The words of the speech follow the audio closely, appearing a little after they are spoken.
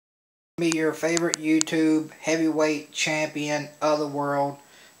Me, your favorite YouTube heavyweight champion of the world.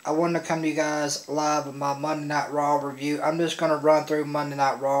 I wanted to come to you guys live with my Monday Night Raw review. I'm just going to run through Monday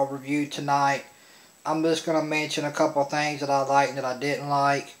Night Raw review tonight. I'm just going to mention a couple things that I liked and that I didn't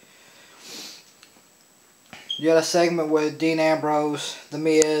like. You had a segment with Dean Ambrose, The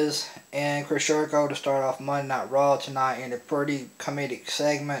Miz, and Chris Jericho to start off Monday Night Raw tonight in a pretty comedic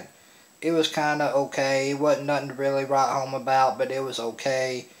segment. It was kind of okay. It wasn't nothing to really write home about, but it was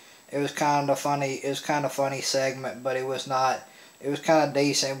okay. It was kind of funny. It was kind of funny segment, but it was not. It was kind of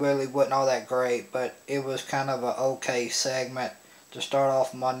decent. It really wasn't all that great, but it was kind of an okay segment to start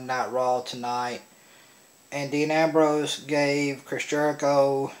off Monday Night Raw tonight. And Dean Ambrose gave Chris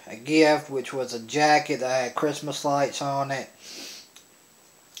Jericho a gift, which was a jacket that had Christmas lights on it.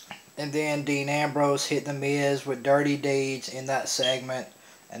 And then Dean Ambrose hit The Miz with dirty deeds in that segment.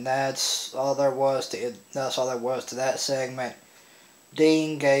 And that's all there was to it. That's all there was to that segment.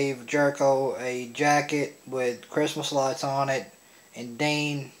 Dean gave Jericho a jacket with Christmas lights on it, and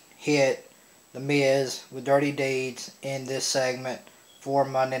Dean hit The Miz with dirty deeds in this segment for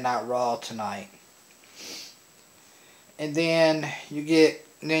Monday Night Raw tonight. And then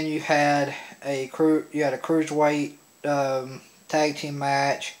you had a cruiserweight tag team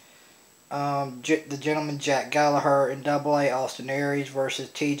match. The gentleman Jack Gallagher and Double A Austin Aries versus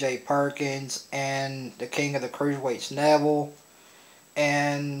T.J. Perkins and the King of the Cruiserweights Neville.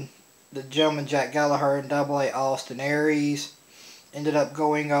 And the gentleman Jack Gallagher and Double A Austin Aries ended up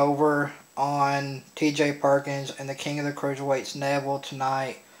going over on T.J. Perkins and the King of the Cruiserweights Neville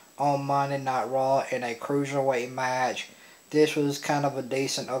tonight on Monday Night Raw in a cruiserweight match. This was kind of a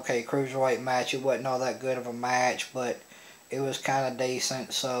decent, okay, cruiserweight match. It wasn't all that good of a match, but it was kind of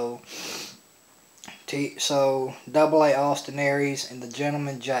decent. So Double A Austin Aries and the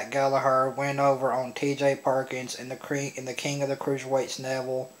gentleman Jack Gallagher went over on T.J. Perkins and the King of the Cruiserweights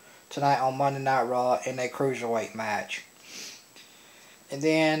Neville tonight on Monday Night Raw in a cruiserweight match. And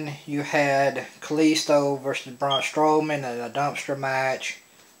then you had Kalisto versus Braun Strowman in a dumpster match.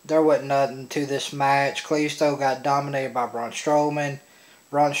 There wasn't nothing to this match. Kalisto got dominated by Braun Strowman.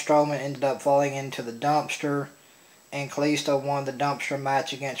 Braun Strowman ended up falling into the dumpster. And Kalisto won the dumpster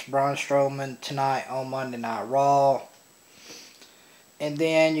match against Braun Strowman tonight on Monday Night Raw. And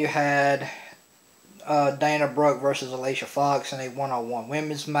then you had Dana Brooke versus Alicia Fox in a one-on-one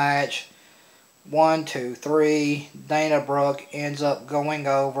women's match. 1, 2, 3. Dana Brooke ends up going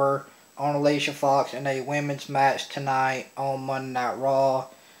over on Alicia Fox in a women's match tonight on Monday Night Raw.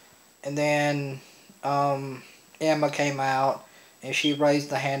 And then Emma came out and she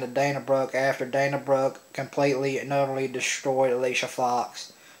raised the hand of Dana Brooke after Dana Brooke completely and utterly destroyed Alicia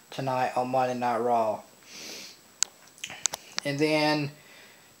Fox tonight on Monday Night Raw. And then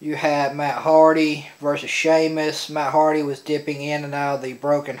you had Matt Hardy versus Sheamus. Matt Hardy was dipping in and out of the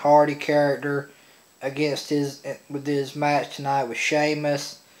Broken Hardy character with his match tonight with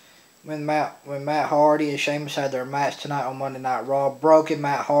Sheamus. When Matt Hardy and Sheamus had their match tonight on Monday Night Raw, Broken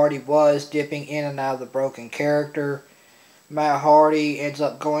Matt Hardy was dipping in and out of the Broken character. Matt Hardy ends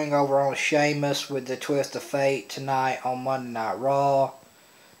up going over on Sheamus with the Twist of Fate tonight on Monday Night Raw.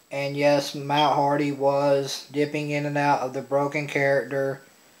 And yes, Matt Hardy was dipping in and out of the Broken character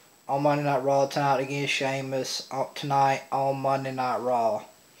on Monday Night Raw tonight against Sheamus tonight on Monday Night Raw.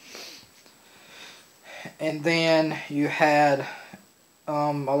 And then you had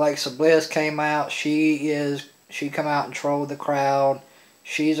Alexa Bliss came out. She come out and trolled the crowd.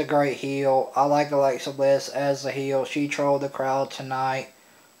 She's a great heel. I like Alexa Bliss as a heel. She trolled the crowd tonight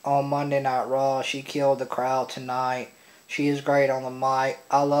on Monday Night Raw. She killed the crowd tonight. She is great on the mic.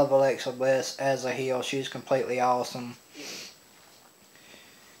 I love Alexa Bliss as a heel. She's completely awesome.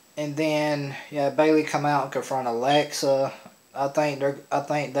 And then Bayley come out and confront Alexa. I think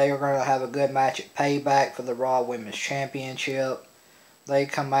they are going to have a good match at Payback for the Raw Women's Championship. They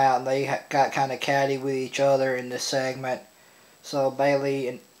come out and they got kind of catty with each other in this segment. So Bayley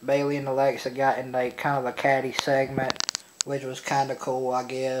and Alexa got in a kind of a catty segment, which was kind of cool, I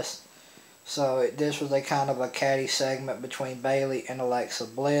guess. So this was a kind of a catty segment between Bayley and Alexa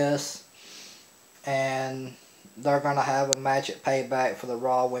Bliss. And they're going to have a match at Payback for the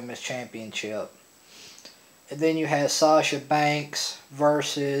Raw Women's Championship. And then you had Sasha Banks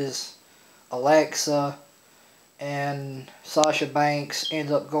versus Alexa. And Sasha Banks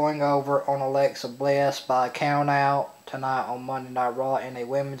ends up going over on Alexa Bliss by count out tonight on Monday Night Raw in a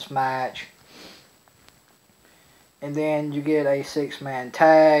women's match. And then you get a 6-man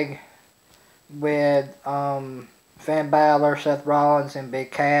tag with Finn Balor, Seth Rollins, and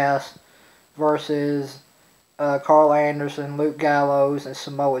Big Cass versus Carl Anderson, Luke Gallows, and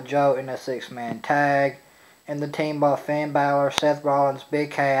Samoa Joe in a 6-man tag. And the team by Finn Balor, Seth Rollins,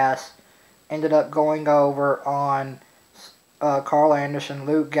 Big Cass, ended up going over on Carl Anderson,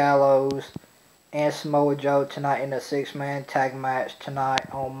 Luke Gallows, and Samoa Joe tonight in a 6-man tag match tonight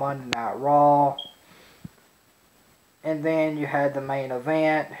on Monday Night Raw. And then you had the main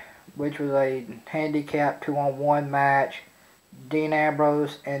event, which was a handicap 2-on-1 match. Dean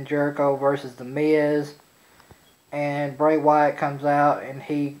Ambrose and Jericho versus The Miz. And Bray Wyatt comes out and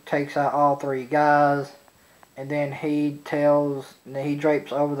he takes out all 3 guys. And then he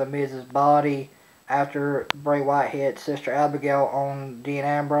drapes over The Miz's body after Bray Wyatt hits Sister Abigail on Dean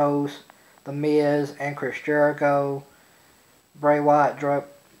Ambrose, The Miz, and Chris Jericho. Bray Wyatt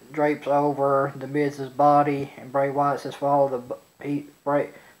drapes over The Miz's body, and Bray Wyatt says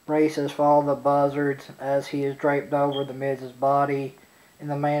Bray says follow the buzzards as he is draped over The Miz's body in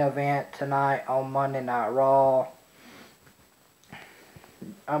the main event tonight on Monday Night Raw.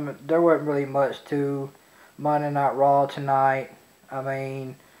 There wasn't really much to Monday Night Raw tonight. I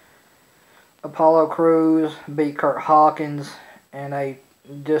mean, Apollo Crews beat Kurt Hawkins in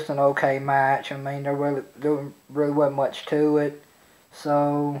just an okay match. I mean, there really wasn't much to it.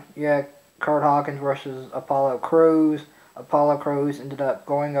 So, yeah, Kurt Hawkins versus Apollo Crews. Apollo Crews ended up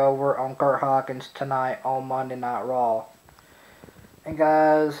going over on Kurt Hawkins tonight on Monday Night Raw. And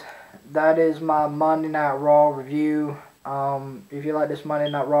guys, that is my Monday Night Raw review. If you like this Monday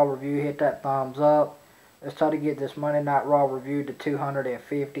Night Raw review, hit that thumbs up. Let's try to get this Monday Night Raw review to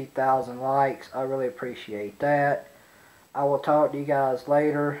 250,000 likes. I really appreciate that. I will talk to you guys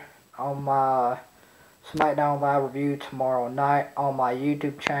later on my SmackDown Live review tomorrow night on my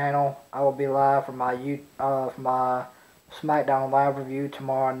YouTube channel. I will be live for my SmackDown Live review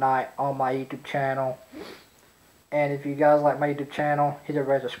tomorrow night on my YouTube channel. And if you guys like my YouTube channel, hit the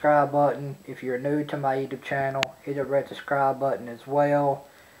red subscribe button. If you're new to my YouTube channel, hit the red subscribe button as well.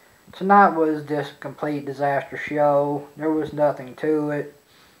 Tonight was just a complete disaster show. There was nothing to it.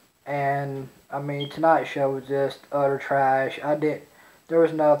 And, I mean, tonight's show was just utter trash. There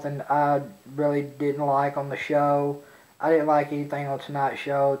was nothing I really didn't like on the show. I didn't like anything on tonight's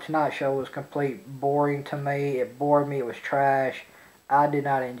show. Tonight's show was complete boring to me. It bored me. It was trash. I did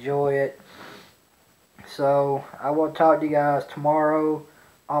not enjoy it. So, I will talk to you guys tomorrow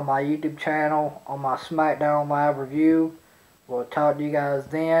on my YouTube channel, on my SmackDown Live review. We'll talk to you guys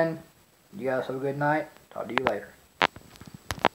then. You guys have a good night. Talk to you later.